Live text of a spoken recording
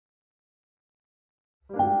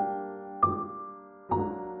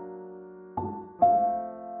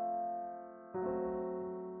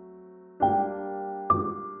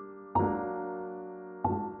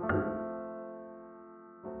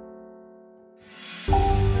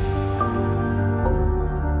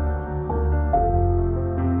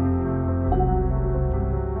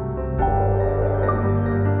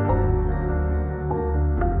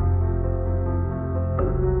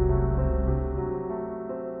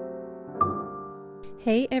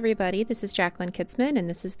Hey everybody, this is Jacqueline Kitzman and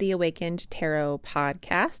this is the Awakened Tarot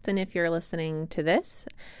podcast. And if you're listening to this,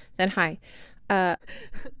 then hi.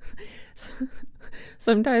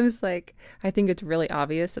 Sometimes I think it's really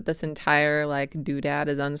obvious that this entire doodad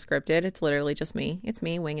is unscripted. It's literally just me. It's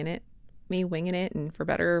me winging it. And for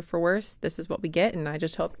better or for worse, this is what we get. And I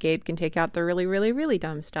just hope Gabe can take out the really, really, really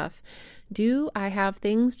dumb stuff. Do I have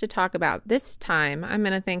things to talk about? This time, I'm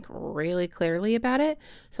going to think really clearly about it.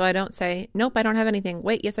 So I don't say, nope, I don't have anything.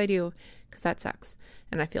 Wait, yes, I do. Because that sucks.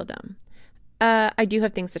 And I feel dumb. I do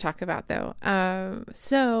have things to talk about, though.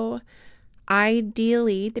 So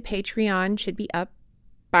ideally, the Patreon should be up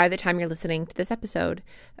by the time you're listening to this episode.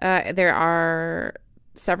 There are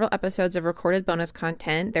several episodes of recorded bonus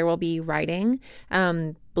content. There will be writing,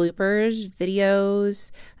 bloopers,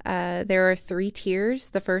 videos. There are 3 tiers.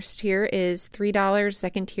 The first tier is $3,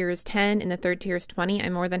 second tier is $10, and the third tier is $20.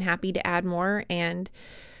 I'm more than happy to add more and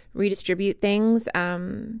redistribute things,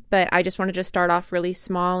 but I just wanted to start off really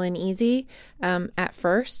small and easy at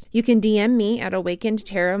first. You can DM me at Awakened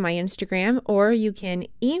Tarot, my Instagram, or you can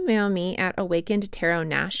email me at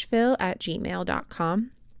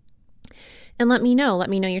awakenedtarotnashville@gmail.com. And let me know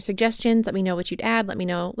your suggestions. Let me know what you'd add. Let me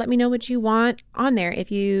know what you want on there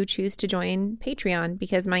if you choose to join Patreon,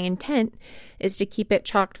 because my intent is to keep it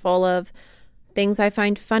chocked full of things I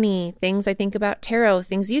find funny, things I think about tarot,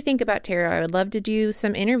 things you think about tarot. I would love to do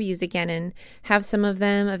some interviews again and have some of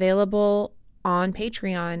them available on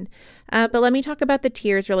Patreon. But let me talk about the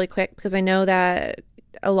tiers really quick, because I know that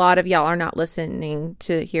a lot of y'all are not listening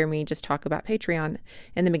to hear me just talk about Patreon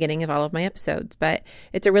in the beginning of all of my episodes, but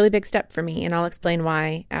it's a really big step for me, and I'll explain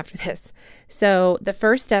why after this. So the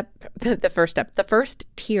first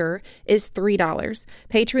tier is $3.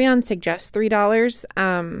 Patreon suggests $3.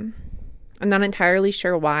 I'm not entirely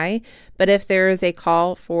sure why, but if there is a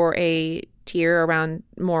call for a tier around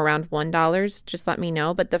 $1, just let me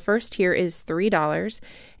know. But the first tier is $3,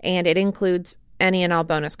 and it includes any and all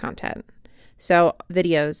bonus content. So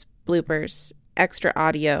videos, bloopers, extra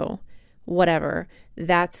audio, whatever,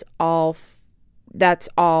 that's all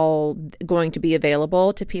going to be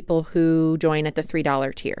available to people who join at the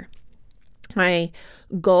 $3 tier. My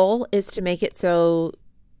goal is to make it so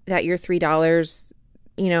that your $3,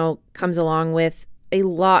 comes along with a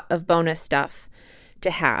lot of bonus stuff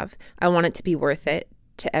to have. I want it to be worth it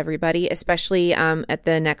to everybody, especially at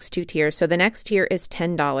the next 2 tiers. So the next tier is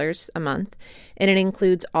 $10 a month, and it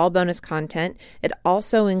includes all bonus content. It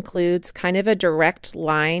also includes kind of a direct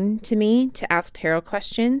line to me to ask tarot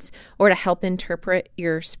questions or to help interpret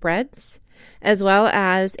your spreads, as well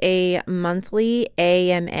as a monthly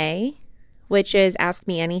AMA, which is Ask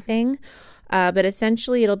Me Anything. But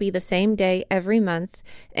essentially, it'll be the same day every month,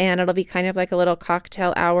 and it'll be kind of like a little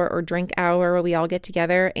cocktail hour or drink hour where we all get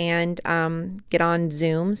together and get on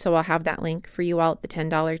Zoom. So I'll have that link for you all at the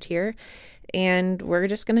 $10 tier. And we're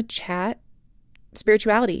just going to chat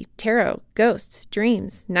spirituality, tarot, ghosts,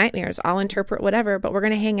 dreams, nightmares. I'll interpret whatever, but we're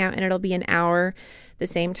going to hang out, and it'll be an hour the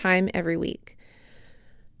same time every week.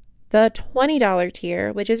 The $20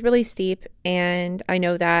 tier, which is really steep, and I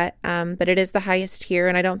know that, but it is the highest tier,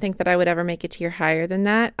 and I don't think that I would ever make a tier higher than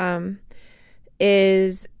that,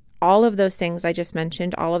 is all of those things I just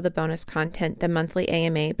mentioned, all of the bonus content, the monthly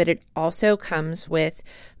AMA, but it also comes with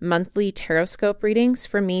monthly Taroscope readings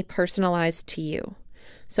for me personalized to you.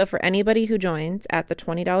 So for anybody who joins at the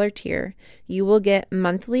 $20 tier, you will get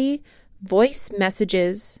monthly voice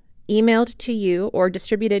messages emailed to you or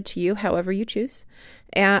distributed to you, however you choose,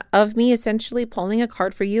 of me essentially pulling a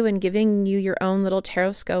card for you and giving you your own little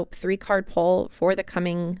Taroscope 3-card pull for the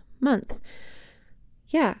coming month.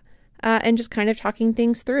 Yeah. And just kind of talking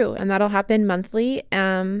things through. And that'll happen monthly.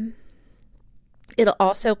 It'll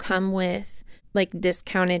also come with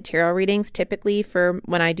discounted tarot readings. Typically for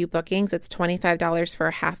when I do bookings, it's $25 for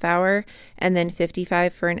a half hour and then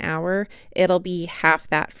 $55 for an hour. It'll be half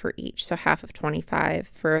that for each. So half of $25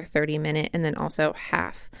 for a 30-minute and then also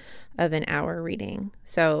half of an hour reading.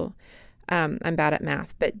 So I'm bad at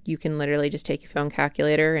math, but you can literally just take your phone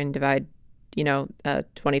calculator and divide,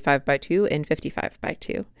 25 by 2 and 55 by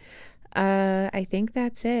 2. I think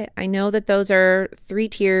that's it. I know that those are 3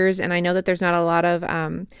 tiers, and I know that there's not a lot of,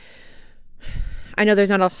 I know there's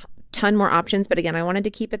not a ton more options, but again, I wanted to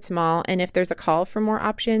keep it small. And if there's a call for more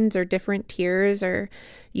options or different tiers, or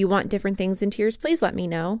you want different things in tiers, please let me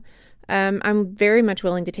know. I'm very much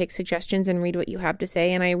willing to take suggestions and read what you have to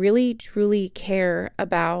say. And I really, truly care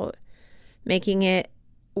about making it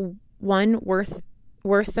worth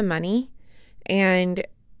the money. And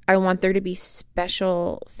I want there to be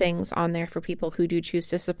special things on there for people who do choose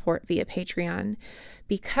to support via Patreon,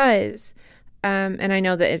 because, and I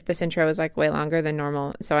know that this intro is way longer than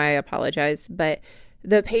normal, so I apologize, but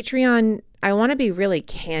The Patreon, I want to be really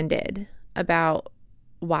candid about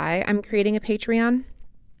why I'm creating a Patreon.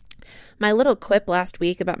 My little quip last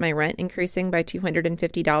week about my rent increasing by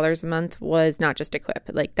 $250 a month was not just a quip.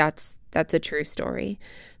 Like that's a true story.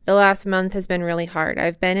 The last month has been really hard.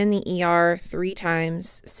 I've been in the ER 3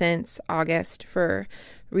 times since August for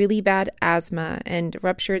really bad asthma and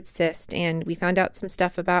ruptured cyst, and we found out some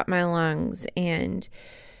stuff about my lungs and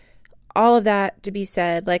all of that to be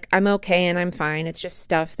said. Like, I'm okay and I'm fine. It's just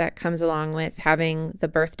stuff that comes along with having the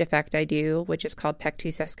birth defect I do, which is called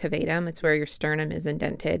pectus excavatum. It's where your sternum is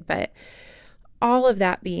indented. But all of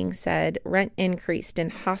that being said, rent increased in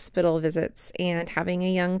hospital visits and having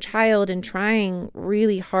a young child and trying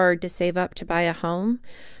really hard to save up to buy a home.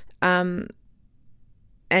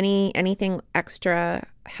 Anything extra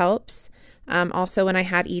helps. Also, when I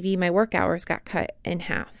had Evie, my work hours got cut in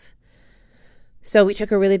half. So we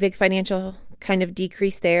took a really big financial kind of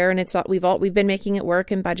decrease there, and we've been making it work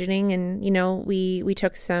and budgeting, and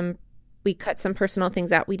we cut some personal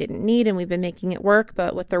things out we didn't need, and we've been making it work.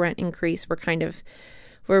 But with the rent increase,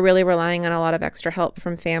 we're really relying on a lot of extra help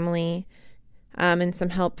from family, and some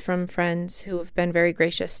help from friends who have been very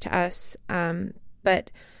gracious to us. But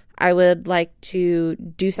I would like to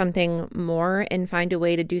do something more and find a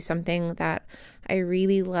way to do something that I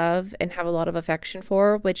really love and have a lot of affection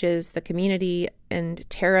for, which is the community and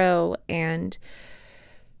tarot, and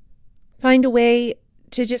find a way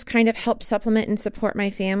to just kind of help supplement and support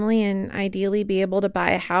my family and ideally be able to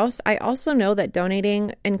buy a house. I also know that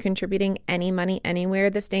donating and contributing any money anywhere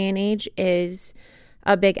this day and age is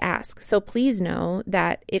a big ask. So please know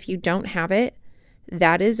that if you don't have it,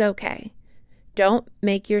 that is okay. Don't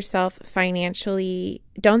stress yourself financially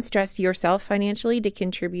to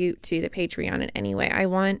contribute to the Patreon in any way. I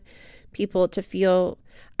want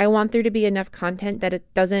there to be enough content that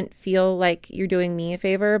it doesn't feel like you're doing me a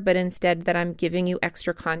favor, but instead that I'm giving you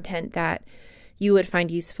extra content that you would find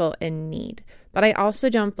useful and need. But I also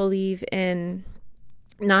don't believe in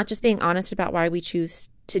not just being honest about why we choose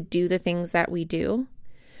to do the things that we do.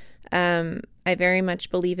 I very much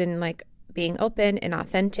believe in being open and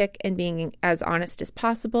authentic and being as honest as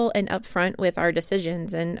possible and upfront with our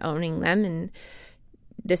decisions and owning them. And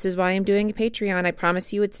this is why I'm doing a Patreon. I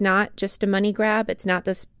promise you it's not just a money grab. It's not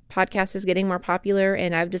this podcast is getting more popular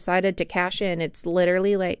and I've decided to cash in. It's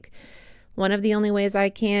literally one of the only ways I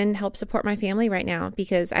can help support my family right now,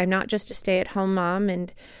 because I'm not just a stay-at-home mom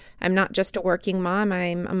and I'm not just a working mom.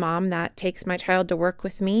 I'm a mom that takes my child to work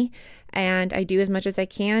with me, and I do as much as I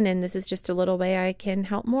can, and this is just a little way I can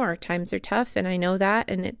help more. Times are tough, and I know that,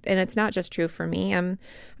 and it's not just true for me.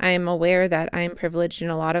 I am aware that I am privileged in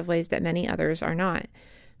a lot of ways that many others are not.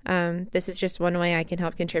 This is just one way I can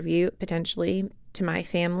help contribute potentially to my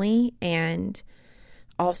family and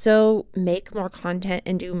also make more content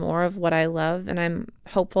and do more of what I love. And I'm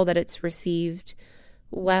hopeful that it's received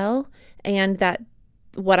well and that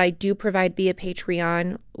what I do provide via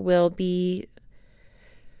Patreon will be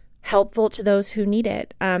helpful to those who need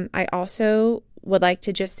it. I also would like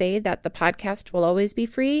to just say that the podcast will always be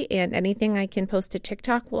free, and anything I can post to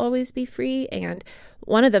TikTok will always be free. And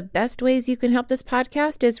one of the best ways you can help this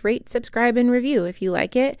podcast is rate, subscribe, and review if you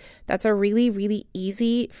like it. That's a really, really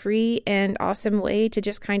easy, free, and awesome way to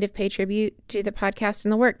just kind of pay tribute to the podcast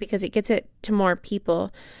and the work, because it gets it to more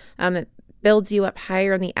people. It builds you up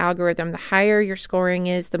higher in the algorithm. The higher your scoring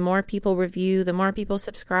is, the more people review, the more people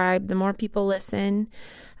subscribe, the more people listen.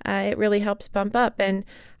 It really helps bump up. And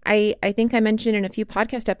I think I mentioned in a few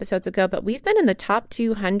podcast episodes ago, but we've been in the top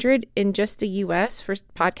 200 in just the US for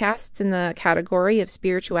podcasts in the category of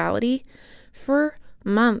spirituality for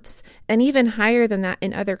months, and even higher than that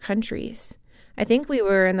in other countries. I think we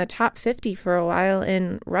were in the top 50 for a while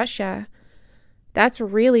in Russia. That's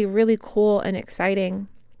really, really cool and exciting.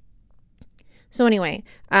 So anyway,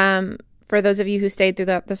 for those of you who stayed through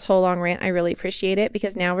this whole long rant, I really appreciate it,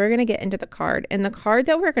 because now we're going to get into the card. And the card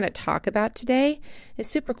that we're going to talk about today is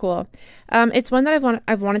super cool. It's one that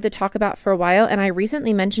I've wanted to talk about for a while, and I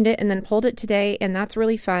recently mentioned it and then pulled it today, and that's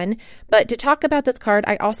really fun. But to talk about this card,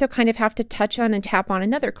 I also kind of have to touch on and tap on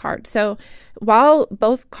another card. So while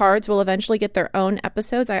both cards will eventually get their own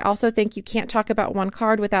episodes, I also think you can't talk about one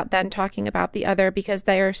card without then talking about the other, because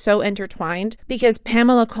they are so intertwined, because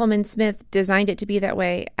Pamela Coleman Smith designed it to be that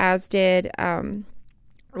way, as did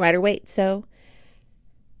Rider-Waite. So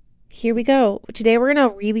here we go. Today we're going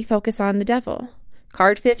to really focus on the Devil.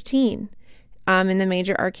 Card 15. In the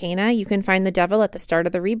major arcana, you can find the Devil at the start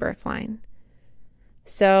of the rebirth line.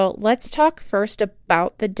 So let's talk first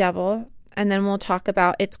about the Devil, and then we'll talk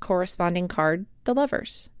about its corresponding card, the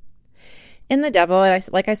Lovers. In the Devil,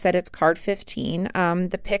 like I said, it's card 15.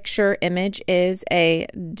 The picture image is a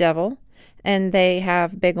devil, and they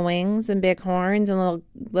have big wings and big horns and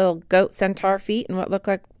little goat centaur feet and what look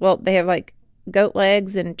like, well, they have like goat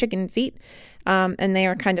legs and chicken feet. And they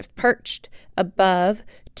are kind of perched above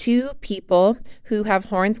two people who have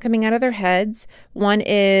horns coming out of their heads. One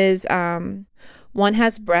has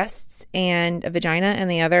breasts and a vagina,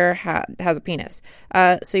 and the other has a penis.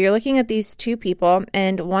 So you're looking at these two people,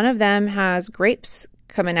 and one of them has grapes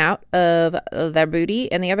coming out of their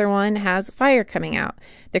booty, and the other one has fire coming out.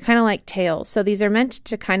 They're kind of like tails. So these are meant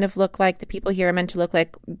to kind of look like, the people here are meant to look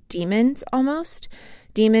like demons almost.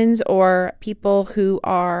 Demons or people who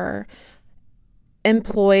are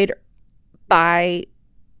employed by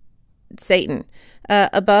Satan.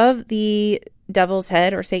 Above the devil's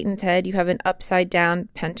head or Satan's head, you have an upside down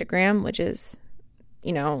pentagram, which is,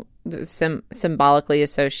 symbolically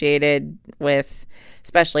associated with,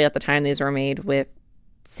 especially at the time these were made, with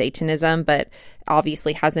Satanism, but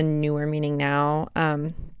obviously has a newer meaning now.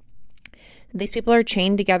 These people are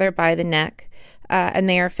chained together by the neck, and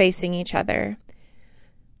they are facing each other.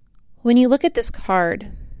 When you look at this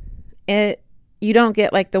card, you don't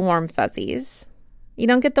get like the warm fuzzies. You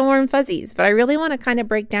don't get the warm fuzzies, but I really want to kind of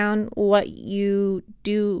break down what you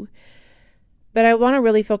do. But I want to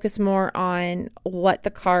really focus more on what the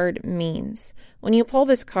card means. When you pull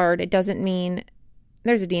this card, it doesn't mean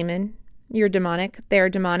there's a demon. You're demonic. They're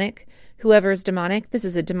demonic. Whoever is demonic, this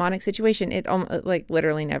is a demonic situation. It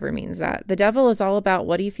literally never means that. The devil is all about,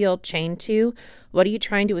 what do you feel chained to? What are you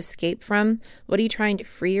trying to escape from? What are you trying to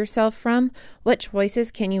free yourself from? What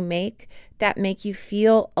choices can you make that make you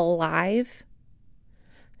feel alive?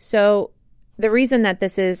 So the reason that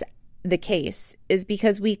this is the case is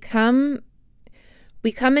because we come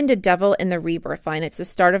into devil in the rebirth line. It's the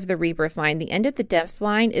start of the rebirth line. The end of the death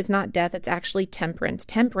line is not death. It's actually temperance.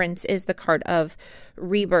 Temperance is the card of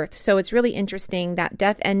rebirth. So it's really interesting that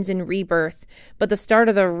death ends in rebirth, but the start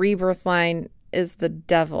of the rebirth line is the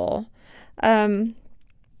devil. In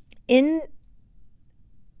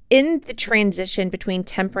the transition between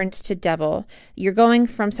temperance to devil, you're going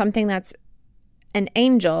from something that's an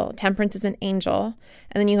angel. Temperance is an angel.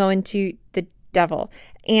 And then you go into the devil.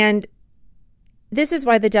 And this is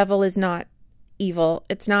why the devil is not evil.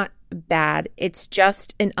 It's not bad. It's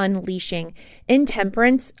just an unleashing. In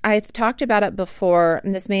temperance, I've talked about it before,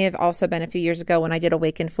 and this may have also been a few years ago when I did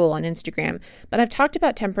Awaken Fool on Instagram, but I've talked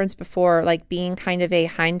about temperance before, like being kind of a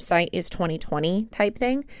hindsight is 2020 type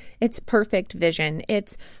thing. It's perfect vision.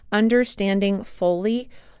 It's understanding fully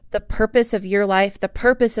the purpose of your life, the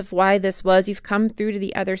purpose of why this was. You've come through to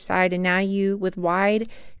the other side, and now you, with wide,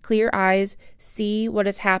 clear eyes, see what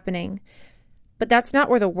is happening. But that's not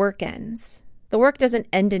where the work ends. The work doesn't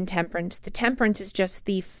end in temperance. The temperance is just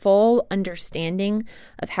the full understanding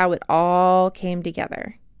of how it all came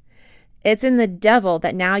together. It's in the devil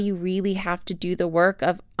that now you really have to do the work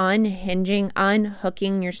of unhinging,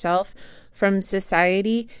 unhooking yourself from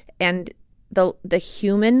society and the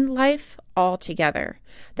human life altogether.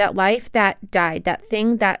 That life that died, that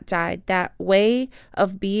thing that died, that way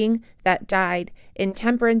of being that died. In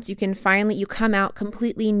temperance, you come out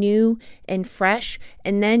completely new and fresh,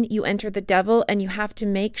 and then you enter the devil, and you have to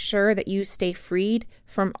make sure that you stay freed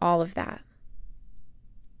from all of that.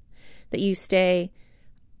 That you stay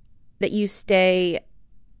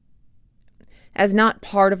as not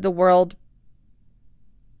part of the world,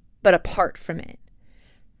 but apart from it.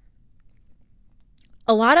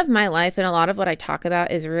 A lot of my life and a lot of what I talk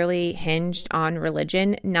about is really hinged on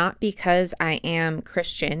religion, not because I am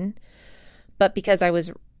Christian, but because I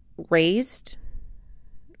was raised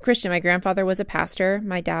Christian. My grandfather was a pastor.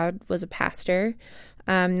 My dad was a pastor.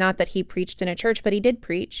 Not that he preached in a church, but he did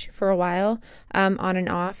preach for a while, on and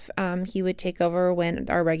off. He would take over when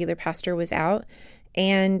our regular pastor was out.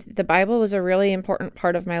 And the Bible was a really important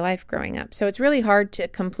part of my life growing up. So it's really hard to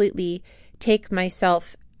completely take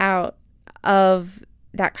myself out of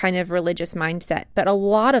that kind of religious mindset. But a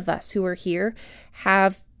lot of us who are here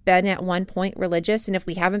have been at one point religious. And if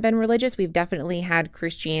we haven't been religious, we've definitely had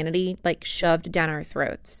Christianity like shoved down our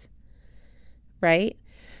throats, right?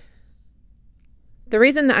 The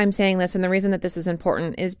reason that I'm saying this and the reason that this is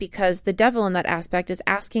important is because the devil in that aspect is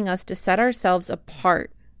asking us to set ourselves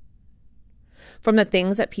apart from the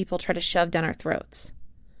things that people try to shove down our throats,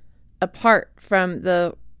 apart from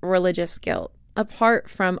the religious guilt, apart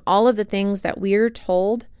from all of the things that we're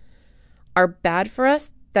told are bad for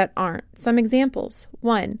us that aren't. Some examples.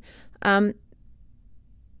 One,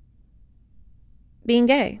 being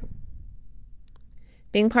gay,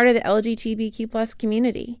 being part of the LGBTQ plus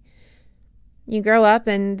community. You grow up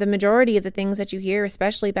and the majority of the things that you hear,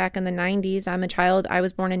 especially back in the 90s, I'm a child, I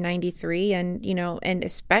was born in 93, and, and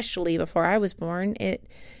especially before I was born, it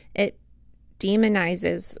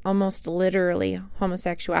demonizes almost literally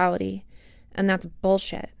homosexuality, and that's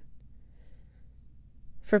bullshit.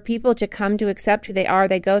 For people to come to accept who they are,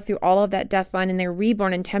 they go through all of that death line and they're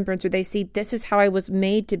reborn in temperance, where they see, this is how I was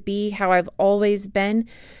made to be, how I've always been.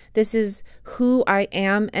 This is who I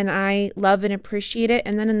am, and I love and appreciate it.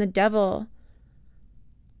 And then in the devil,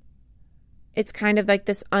 it's kind of like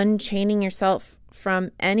this unchaining yourself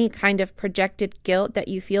from any kind of projected guilt that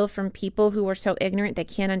you feel from people who are so ignorant they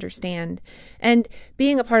can't understand. And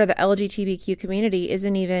being a part of the LGBTQ community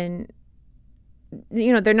isn't even,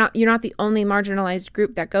 you're not the only marginalized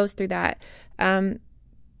group that goes through that.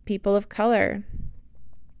 People of color,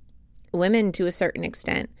 women to a certain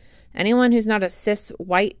extent, anyone who's not a cis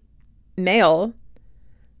white male,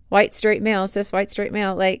 cis white straight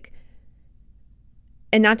male, like,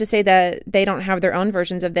 and not to say that they don't have their own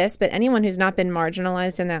versions of this, but anyone who's not been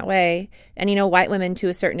marginalized in that way, and, white women to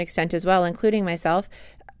a certain extent as well, including myself,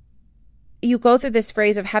 you go through this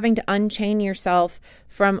phrase of having to unchain yourself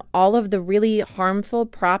from all of the really harmful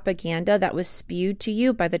propaganda that was spewed to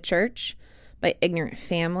you by the church, by ignorant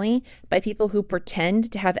family, by people who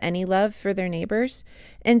pretend to have any love for their neighbors.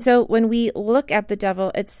 And so when we look at the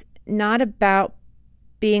devil, it's not about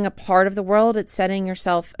being a part of the world, it's setting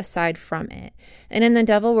yourself aside from it. And in the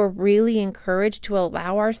devil, we're really encouraged to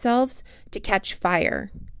allow ourselves to catch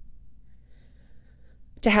fire,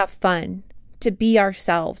 to have fun, to be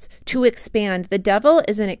ourselves, to expand. The devil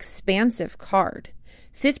is an expansive card.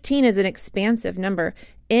 15 is an expansive number.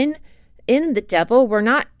 In the devil, we're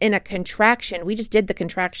not in a contraction. We just did the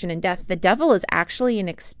contraction in death. The devil is actually an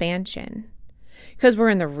expansion because we're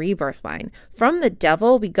in the rebirth line. From the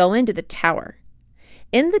devil, we go into the tower.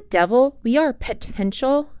 In the devil, we are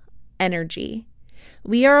potential energy.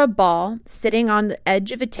 We are a ball sitting on the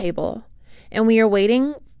edge of a table, and we are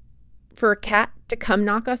waiting for a cat to come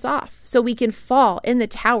knock us off so we can fall in the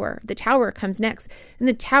tower. The tower comes next. In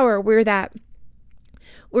the tower, we're that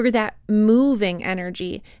moving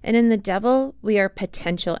energy. And in the devil, we are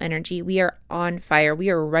potential energy. We are on fire. We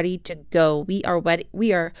are ready to go. We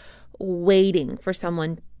are waiting for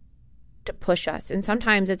someone to push us. And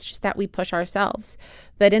sometimes it's just that we push ourselves.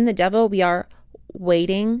 But in the devil, we are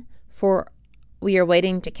waiting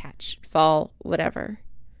to catch, fall, whatever.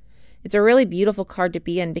 It's a really beautiful card to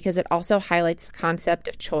be in because it also highlights the concept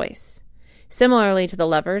of choice. Similarly to the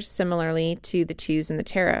Lovers, similarly to the Twos in the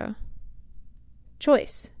tarot.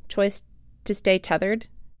 Choice to stay tethered.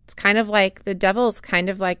 It's kind of like, the devil is kind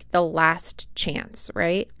of like the last chance,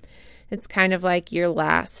 right? It's kind of like your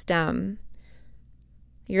last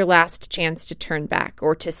chance to turn back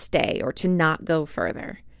or to stay or to not go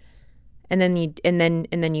further. And then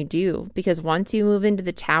you do, because once you move into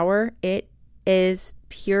the tower, it is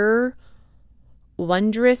pure,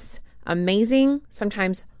 wondrous, amazing,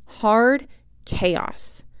 sometimes hard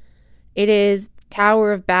chaos. It is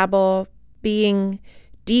Tower of Babel being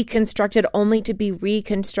deconstructed only to be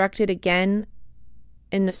reconstructed again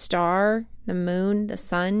in the star, the moon, the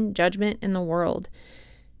sun, judgment in the world.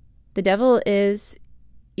 The devil is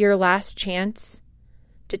your last chance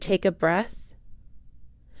to take a breath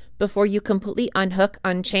before you completely unhook,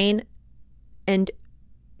 unchain, and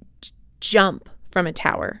jump from a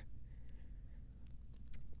tower.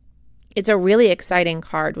 It's a really exciting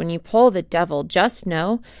card. When you pull the devil, just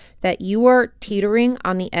know that you are teetering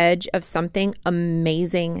on the edge of something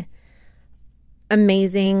amazing.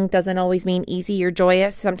 Amazing doesn't always mean easy or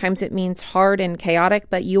joyous. Sometimes it means hard and chaotic,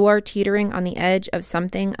 but you are teetering on the edge of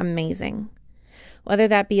something amazing. Whether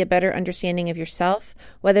that be a better understanding of yourself,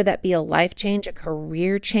 whether that be a life change, a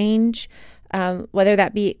career change, whether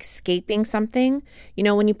that be escaping something.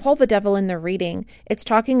 When you pull the devil in the reading, it's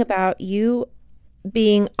talking about you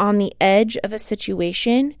being on the edge of a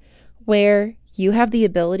situation where you have the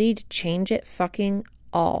ability to change it fucking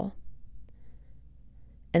all.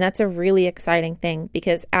 And that's a really exciting thing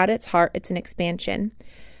because at its heart, it's an expansion.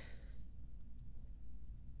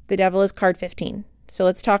 The devil is card 15. So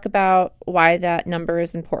let's talk about why that number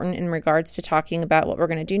is important in regards to talking about what we're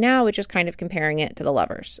going to do now, which is kind of comparing it to the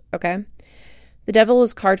Lovers, okay? The devil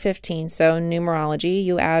is card 15. So numerology,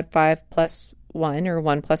 you add 5 plus 1 or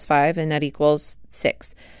 1 plus 5, and that equals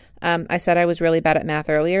 6. I said I was really bad at math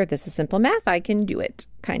earlier. This is simple math. I can do it,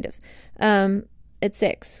 kind of. It's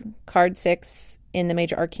 6. Card 6 in the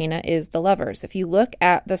major arcana is the Lovers. If you look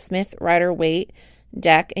at the Smith Rider-Waite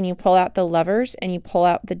deck and you pull out the Lovers and you pull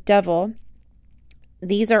out the devil,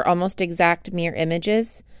 these are almost exact mirror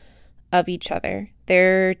images of each other.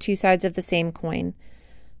 They're two sides of the same coin.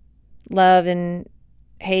 Love and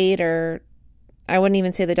hate, or I wouldn't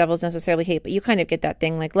even say the devil's necessarily hate, but you kind of get that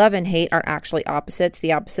thing. Like love and hate are actually opposites.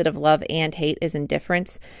 The opposite of love and hate is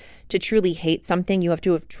indifference. To truly hate something, you have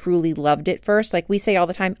to have truly loved it first. Like we say all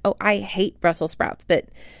the time, oh, I hate Brussels sprouts. But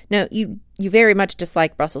no, you very much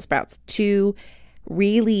dislike Brussels sprouts. To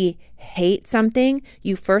really hate something,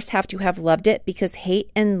 you first have to have loved it, because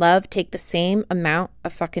hate and love take the same amount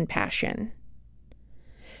of fucking passion.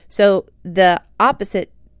 So the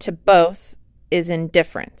opposite to both is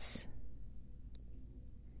indifference,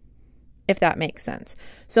 if that makes sense.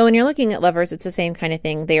 So when you're looking at lovers, it's the same kind of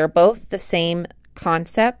thing. They are both the same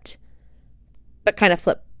concept, but kind of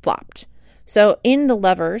flip-flopped. So in the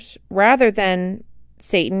lovers, rather than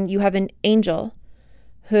Satan, you have an angel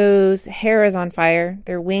whose hair is on fire.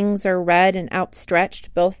 Their wings are red and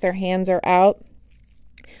outstretched. Both their hands are out.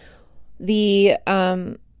 The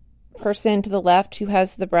person to the left, who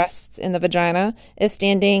has the breasts in the vagina, is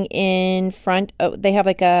standing in front. They have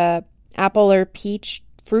like a apple or peach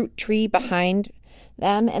fruit tree behind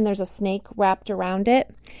them, and there's a snake wrapped around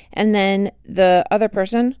it. And then the other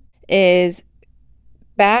person is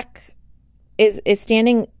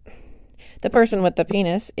standing. The person with the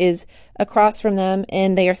penis is across from them,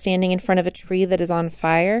 and they are standing in front of a tree that is on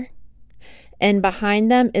fire. And behind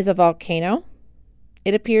them is a volcano,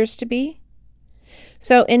 it appears to be.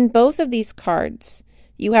 So in both of these cards,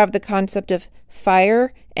 you have the concept of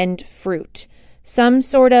fire and fruit. Some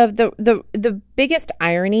sort of the biggest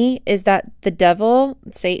irony is that the devil,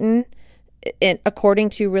 Satan, according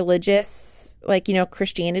to religious,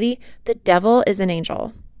 Christianity, the devil is an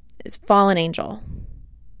angel, is fallen angel.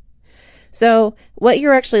 So what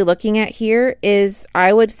you're actually looking at here is,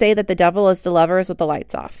 I would say that the devil is the lovers with the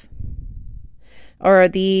lights off. Or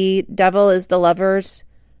the devil is the lovers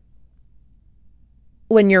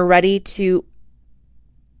when you're ready to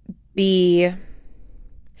be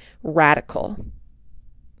radical.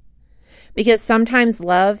 Because sometimes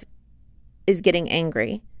love is getting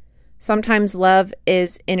angry. Sometimes love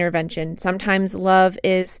is intervention. Sometimes love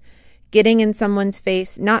is getting in someone's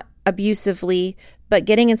face, not abusively, but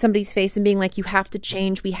getting in somebody's face and being like, you have to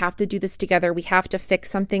change. We have to do this together. We have to fix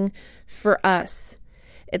something for us.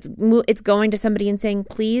 It's going to somebody and saying,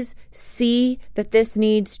 please see that this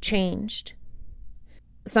needs changed.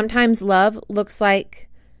 Sometimes love looks like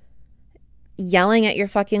yelling at your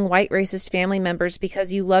fucking white racist family members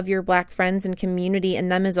because you love your black friends and community and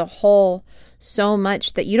them as a whole so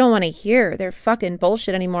much that you don't want to hear their fucking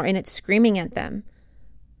bullshit anymore, and it's screaming at them.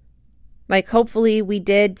 Like, hopefully we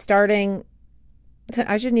did starting,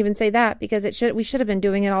 I shouldn't even say that, because we should have been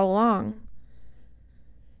doing it all along.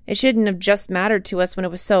 It shouldn't have just mattered to us when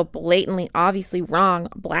it was so blatantly, obviously wrong,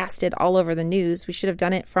 blasted all over the news. We should have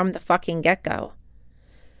done it from the fucking get-go.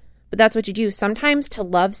 But that's what you do. Sometimes to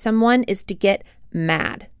love someone is to get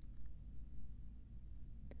mad.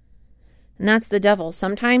 And that's the devil.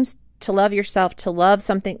 Sometimes to love yourself, to love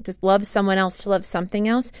something, to love someone else, to love something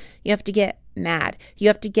else, you have to get mad. You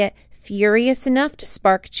have to get furious enough to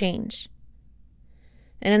spark change.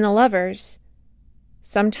 And in the lovers,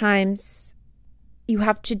 sometimes you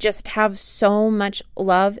have to just have so much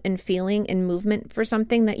love and feeling and movement for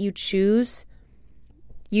something that you choose.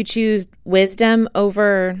 You choose wisdom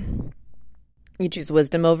over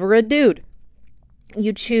a dude.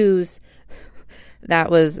 You choose, that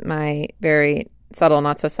was my very subtle,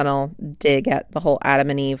 not so subtle dig at the whole Adam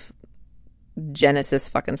and Eve Genesis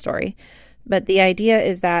fucking story. But the idea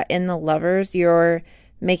is that in the lovers, you're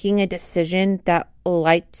making a decision that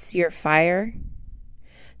lights your fire,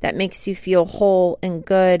 that makes you feel whole and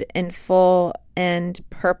good and full and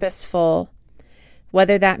purposeful.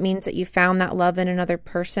 Whether that means that you found that love in another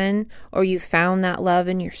person or you found that love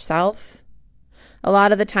in yourself. A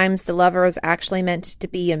lot of the times the lover is actually meant to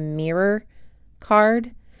be a mirror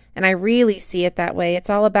card. And I really see it that way. It's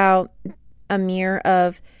all about a mirror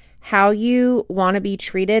of how you want to be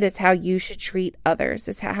treated. It's how you should treat others.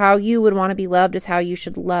 It's how you would want to be loved. It's how you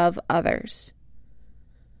should love others.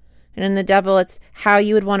 And in the devil, it's how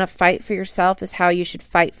you would want to fight for yourself is how you should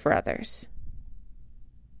fight for others.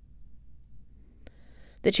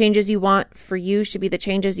 The changes you want for you should be the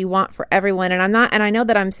changes you want for everyone. And I know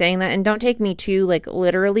that I'm saying that, and don't take me too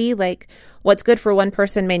literally, what's good for one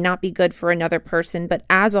person may not be good for another person. But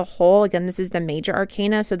as a whole, again, this is the major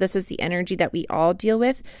arcana. So this is the energy that we all deal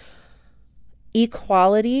with.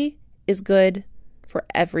 Equality is good for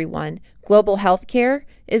everyone. Global health care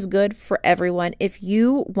is good for everyone. If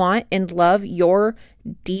you want and love your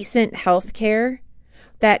decent health care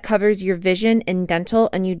that covers your vision and dental,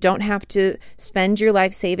 and you don't have to spend your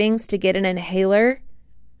life savings to get an inhaler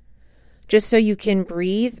just so you can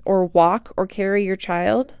breathe or walk or carry your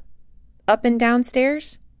child up and down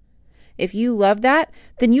stairs. If you love that,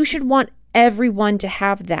 then you should want everyone to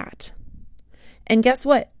have that. And guess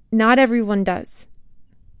what? Not everyone does.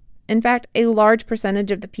 In fact, a large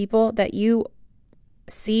percentage of the people that you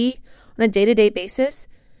see on a day-to-day basis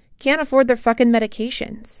can't afford their fucking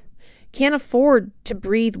medications, can't afford to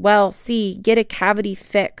breathe well, get a cavity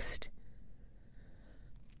fixed.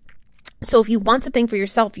 So if you want something for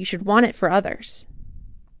yourself, you should want it for others.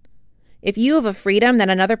 If you have a freedom that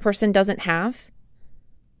another person doesn't have,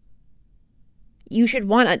 you should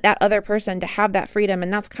want that other person to have that freedom.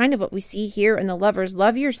 And that's kind of what we see here in the lovers.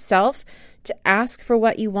 Love yourself to ask for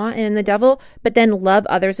what you want and in the devil, but then love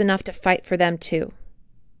others enough to fight for them too.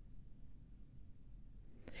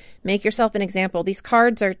 Make yourself an example. These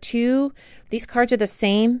cards are the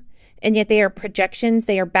same, and yet they are projections.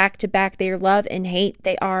 They are back to back. They are love and hate.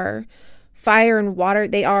 They are fire and water.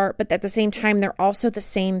 But at the same time, they're also the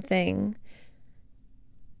same thing.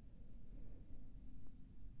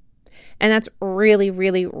 And that's really,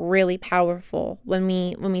 really, really powerful when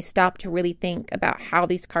we stop to really think about how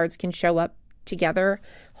these cards can show up together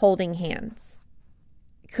holding hands.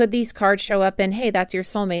 Could these cards show up in, hey, that's your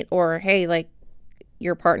soulmate, or hey, like,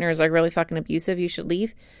 your partner is like really fucking abusive, you should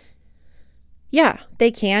leave? Yeah, they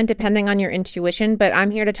can, depending on your intuition, but I'm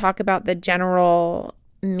here to talk about the general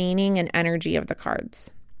meaning and energy of the cards.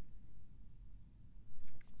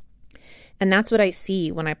 And that's what I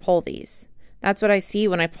see when I pull these. That's what I see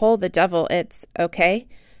when I pull the devil. It's, okay,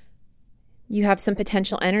 you have some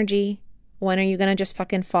potential energy. When are you going to just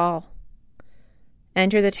fucking fall?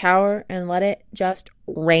 Enter the tower and let it just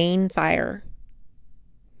rain fire.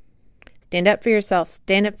 Stand up for yourself.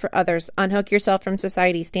 Stand up for others. Unhook yourself from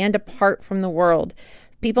society. Stand apart from the world.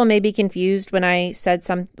 People may be confused when I said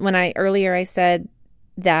earlier said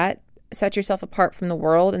that, set yourself apart from the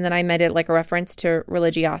world, and then I made it like a reference to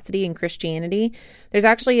religiosity and Christianity. There's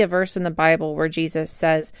actually a verse in the Bible where Jesus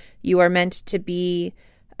says you are meant to be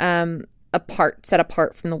set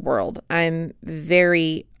apart from the world. I'm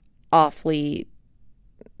very awfully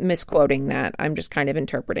misquoting that. I'm just kind of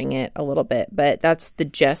interpreting it a little bit, but that's the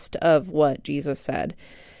gist of what Jesus said.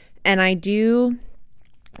 And I do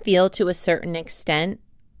feel to a certain extent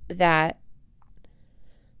that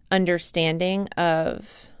understanding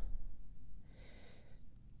of,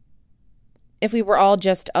 if we were all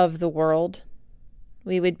just of the world,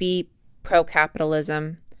 we would be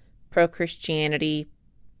pro-capitalism, pro-Christianity.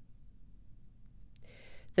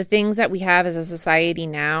 The things that we have as a society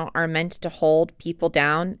now are meant to hold people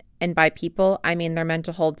down. And by people, I mean they're meant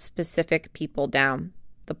to hold specific people down.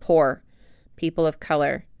 The poor, people of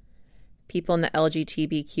color, people in the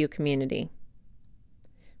LGBTQ community,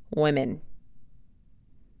 women.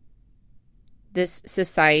 This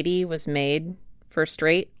society was made for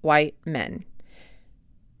straight white men.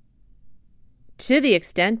 To the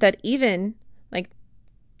extent that even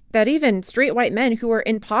straight white men who are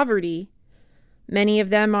in poverty, many of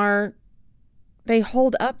them they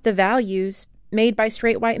hold up the values made by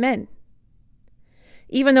straight white men,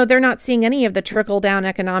 even though they're not seeing any of the trickle-down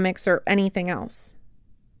economics or anything else.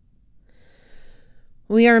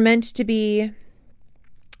 We are meant to be,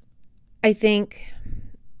 I think,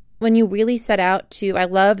 when you really set out to, I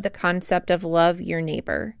love the concept of love your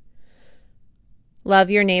neighbor.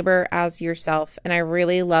 Love your neighbor as yourself. And I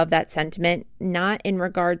really love that sentiment, not in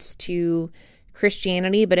regards to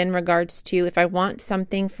Christianity, but in regards to, if I want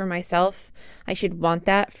something for myself, I should want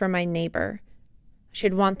that for my neighbor. I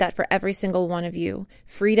should want that for every single one of you.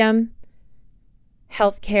 Freedom,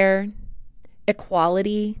 healthcare,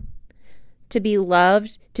 equality, to be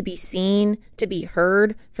loved, to be seen, to be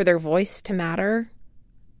heard, for their voice to matter,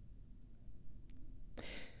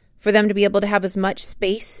 for them to be able to have as much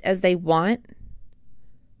space as they want,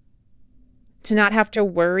 to not have to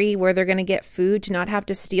worry where they're going to get food, to not have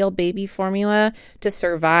to steal baby formula to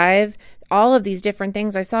survive, all of these different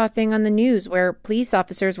things. I saw a thing on the news where police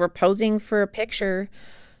officers were posing for a picture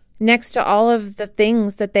next to all of the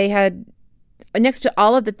things that they had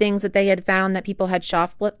found that people had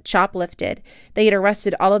shoplifted. They had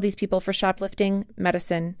arrested all of these people for shoplifting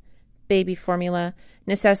medicine, baby formula,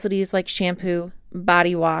 necessities like shampoo,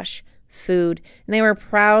 body wash, food. And they were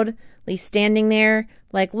proudly standing there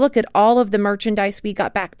like, look at all of the merchandise we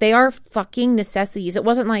got back. They are fucking necessities. It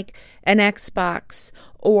wasn't like an Xbox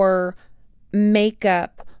or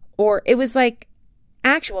makeup, or it was like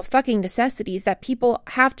actual fucking necessities that people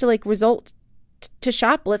have to like resort to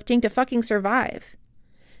shoplifting to fucking survive.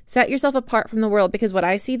 Set yourself apart from the world, because what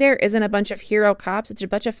I see there isn't a bunch of hero cops. It's a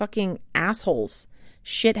bunch of fucking assholes,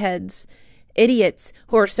 shitheads, idiots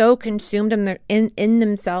who are so consumed in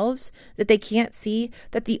themselves that they can't see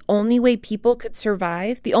that the only way people could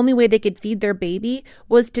survive, the only way they could feed their baby,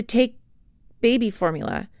 was to take baby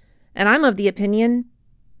formula. And I'm of the opinion,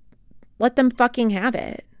 Let them fucking have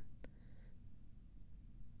it.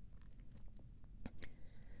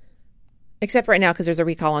 Except right now, because there's a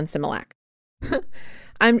recall on Similac.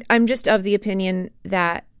 I'm just of the opinion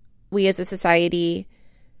that we as a society,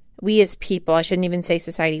 we as people, I shouldn't even say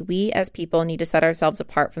society, we as people need to set ourselves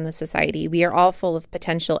apart from the society. We are all full of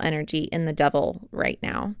potential energy in the devil right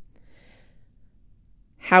now.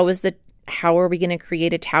 How are we going to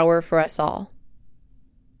create a tower for us all?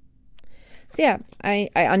 So yeah, I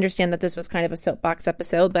understand that this was kind of a soapbox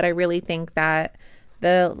episode, but I really think that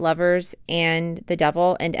the Lovers and the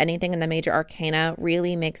devil and anything in the major arcana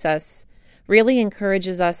really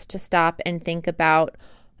encourages us to stop and think about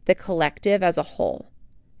the collective as a whole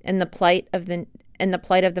and the plight of the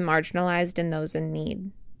marginalized and those in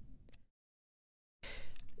need.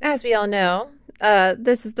 As we all know,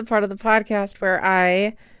 this is the part of the podcast where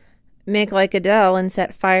I make like Adele and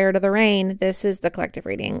set fire to the rain. This is the collective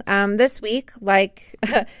reading. This week,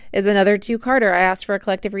 is another two-carder. I asked for a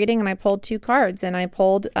collective reading and I pulled two cards, and I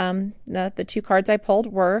pulled the two cards I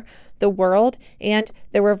pulled were the World and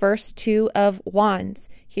the reverse Two of Wands.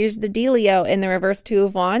 Here's the dealio. In the reverse Two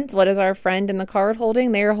of Wands, what is our friend in the card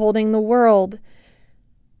holding? They are holding the World.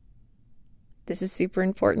 This is super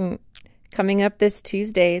important. Coming up this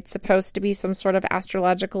Tuesday, it's supposed to be some sort of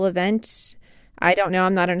astrological event. I don't know.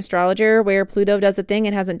 I'm not an astrologer. Where Pluto does a thing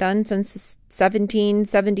it hasn't done since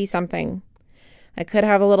 1770 something. I could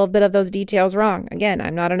have a little bit of those details wrong. Again,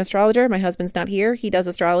 I'm not an astrologer. My husband's not here. He does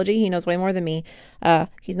astrology. He knows way more than me.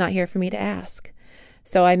 He's not here for me to ask.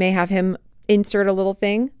 So I may have him insert a little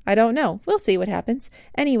thing. I don't know. We'll see what happens.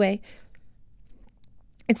 Anyway,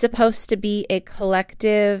 it's supposed to be a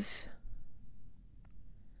collective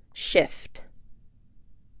shift.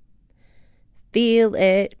 Feel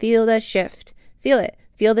it. Feel the shift. Feel it.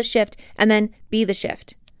 Feel the shift. And then be the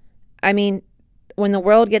shift. I mean, when the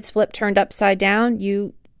world gets flipped, turned upside down,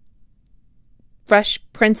 you rush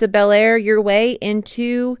Prince of Bel-Air your way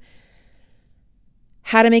into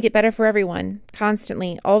how to make it better for everyone.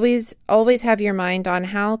 Constantly. Always have your mind on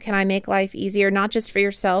how can I make life easier, not just for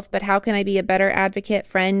yourself, but how can I be a better advocate,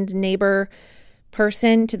 friend, neighbor,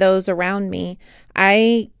 person to those around me.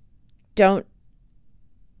 I don't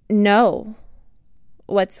know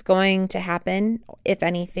what's going to happen, if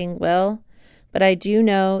anything will, but I do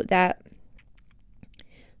know that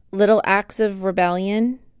little acts of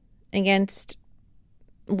rebellion against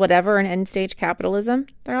whatever an end stage capitalism,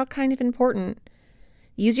 they're all kind of important.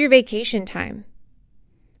 Use your vacation time.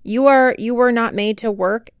 You were not made to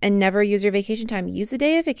work and never use your vacation time. Use a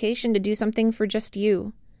day of vacation to do something for just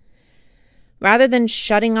you. Rather than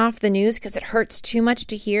shutting off the news because it hurts too much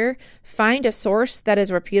to hear, find a source that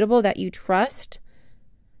is reputable, that you trust,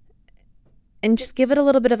 and just give it a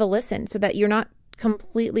little bit of a listen so that you're not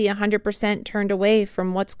completely 100% turned away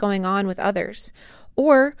from what's going on with others.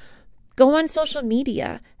 Or go on social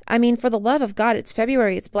media. I mean, for the love of God, it's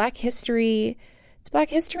February. It's Black History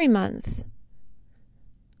Month.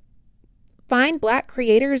 Find Black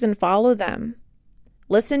creators and follow them.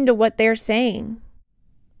 Listen to what they're saying.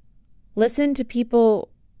 Listen to people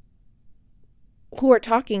who are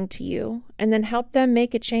talking to you, and then help them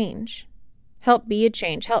make a change. Help be a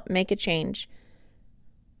change. Help make a change.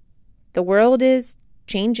 The world is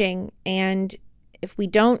changing, and if we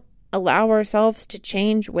don't allow ourselves to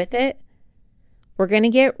change with it, we're going to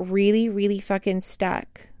get really, really fucking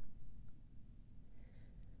stuck.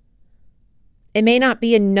 It may not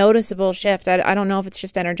be a noticeable shift. I don't know if it's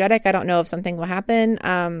just energetic. I don't know if something will happen.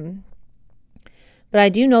 But I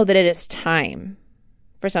do know that it is time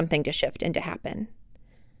for something to shift and to happen.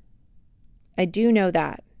 I do know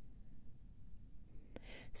that.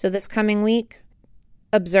 So this coming week,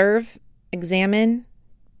 observe, examine,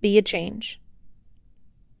 be a change.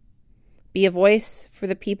 Be a voice for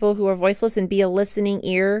the people who are voiceless, and be a listening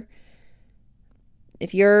ear.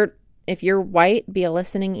 If you're white, be a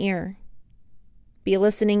listening ear. Be a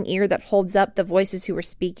listening ear that holds up the voices who are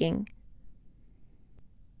speaking.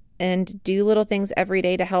 And do little things every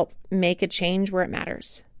day to help make a change where it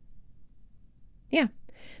matters. Yeah.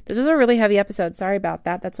 This was a really heavy episode. Sorry about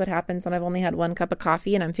that. That's what happens when I've only had one cup of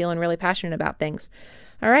coffee and I'm feeling really passionate about things.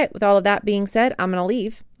 All right. With all of that being said, I'm going to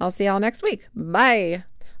leave. I'll see y'all next week. Bye.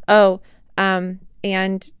 Oh,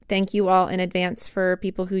 and thank you all in advance for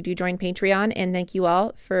people who do join Patreon. And thank you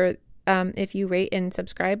all for, if you rate and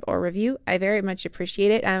subscribe or review, I very much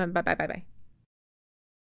appreciate it. Bye.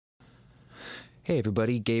 Hey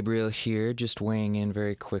everybody, Gabriel here, just weighing in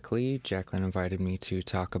very quickly. Jacqueline invited me to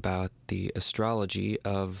talk about the astrology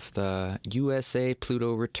of the USA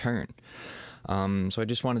Pluto return. So I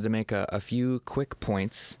just wanted to make a few quick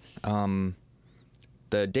points.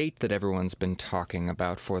 the date that everyone's been talking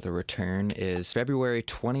about for the return is February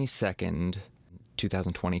 22nd,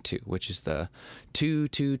 2022, which is the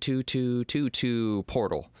 22222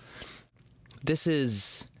 portal. This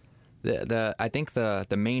is I think the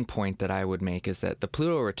main point that I would make is that the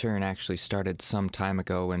Pluto return actually started some time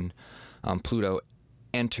ago when Pluto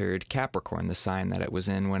entered Capricorn, the sign that it was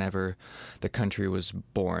in whenever the country was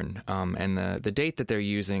born. And the date that they're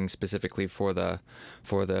using specifically for the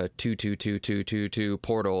 22222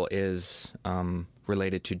 portal is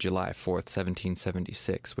related to July 4th,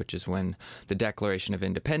 1776, which is when the Declaration of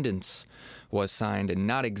Independence was signed, and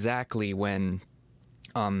not exactly when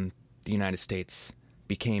the United States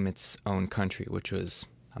became its own country, which was,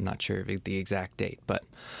 I'm not sure the exact date. But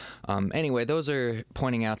anyway, those are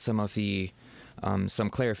pointing out some of the some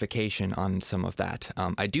clarification on some of that.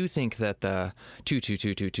 I do think that the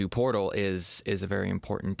 22222 portal is a very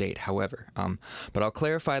important date, however. But I'll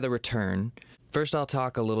clarify the return. First, I'll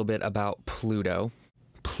talk a little bit about Pluto.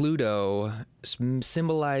 Pluto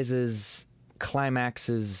symbolizes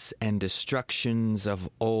climaxes and destructions of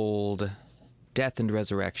old, death and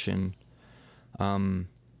resurrection,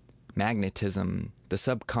 magnetism, the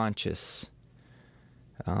subconscious,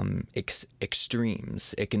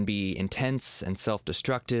 extremes. It can be intense and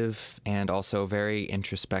self-destructive, and also very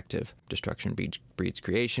introspective. Destruction breeds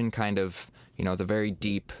creation, kind of, the very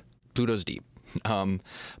deep. Pluto's deep.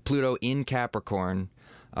 Pluto in Capricorn.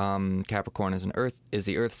 Capricorn is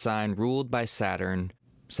the Earth sign ruled by Saturn.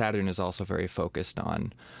 Saturn is also very focused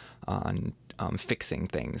on fixing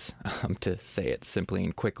things, to say it simply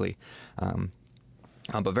and quickly.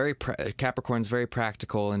 But Capricorn's very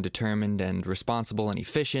practical and determined and responsible and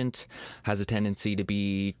efficient, has a tendency to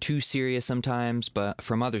be too serious sometimes, but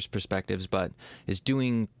from others' perspectives, but is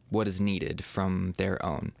doing what is needed from their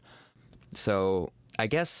own. So I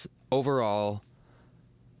guess overall,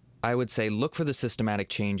 I would say look for the systematic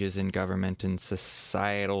changes in government and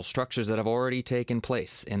societal structures that have already taken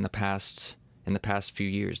place in the past few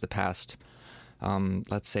years,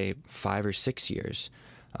 let's say 5 or 6 years.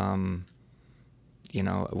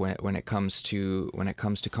 When it comes to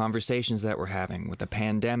conversations that we're having with the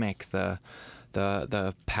pandemic, the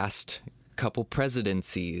past couple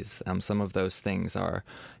presidencies, some of those things are,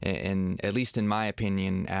 at least in my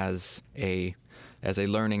opinion, as a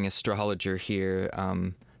learning astrologer here,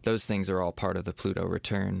 those things are all part of the Pluto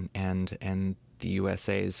return, and the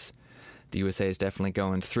USA is definitely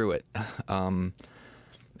going through it.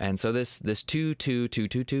 And so this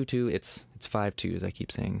 22222, it's 5 twos, I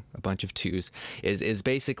keep saying a bunch of twos, is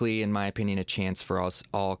basically, in my opinion, a chance for us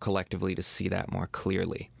all collectively to see that more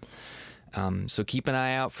clearly. So keep an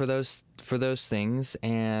eye out for those things.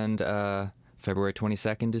 And February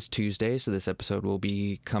 22nd is Tuesday, so this episode will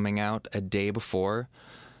be coming out a day before.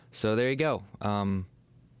 So there you go.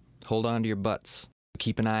 Hold on to your butts.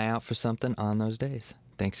 Keep an eye out for something on those days.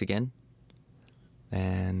 Thanks again,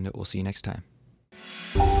 and we'll see you next time.